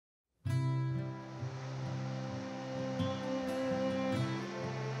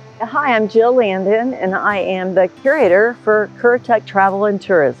Hi, I'm Jill Landon, and I am the curator for Currituck Travel and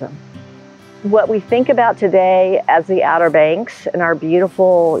Tourism. What we think about today as the Outer Banks and our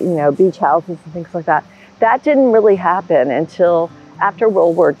beautiful, beach houses and things like that, that didn't really happen until after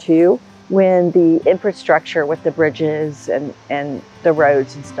World War II, when the infrastructure with the bridges and the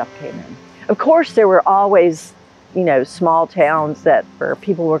roads and stuff came in. Of course, there were always, small towns where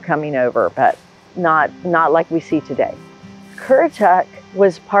people were coming over, but not like we see today. Currituck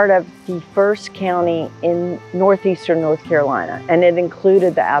was part of the first county in northeastern North Carolina, and it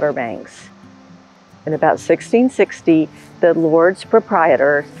included the Outer Banks. In about 1660, the Lord's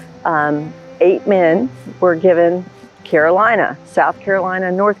proprietors, 8 men were given Carolina, South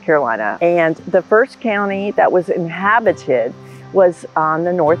Carolina, North Carolina, and the first county that was inhabited was on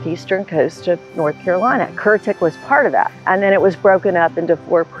the northeastern coast of North Carolina. Currituck was part of that, and then it was broken up into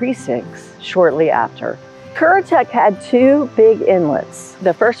 4 precincts shortly after. Currituck had 2 big inlets.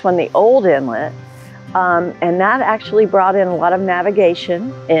 The first one, the Old Inlet, and that actually brought in a lot of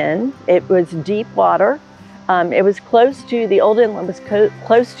navigation in. It was deep water. It was close to, the Old Inlet was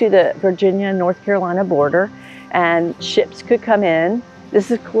close to the Virginia, North Carolina border, and ships could come in,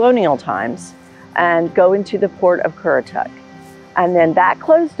 this is colonial times, and go into the port of Currituck. And then that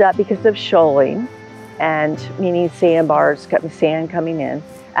closed up because of shoaling, and meaning sandbars, sand coming in.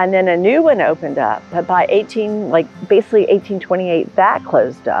 And then a new one opened up, but by basically 1828, that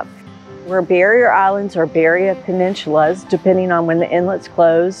closed up. We're barrier islands or barrier peninsulas, depending on when the inlets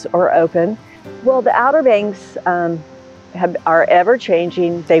close or open. Well, the Outer Banks are ever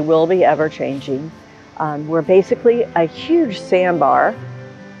changing. They will be ever changing. We're basically a huge sandbar.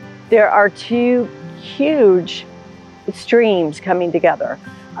 There are 2 huge streams coming together.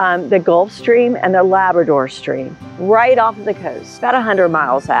 The Gulf Stream and the Labrador Stream, right off of the coast, about 100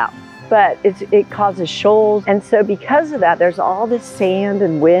 miles out. But it causes shoals, and so because of that, there's all this sand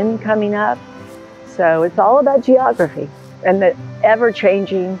and wind coming up. So it's all about geography and the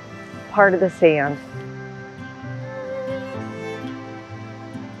ever-changing part of the sand.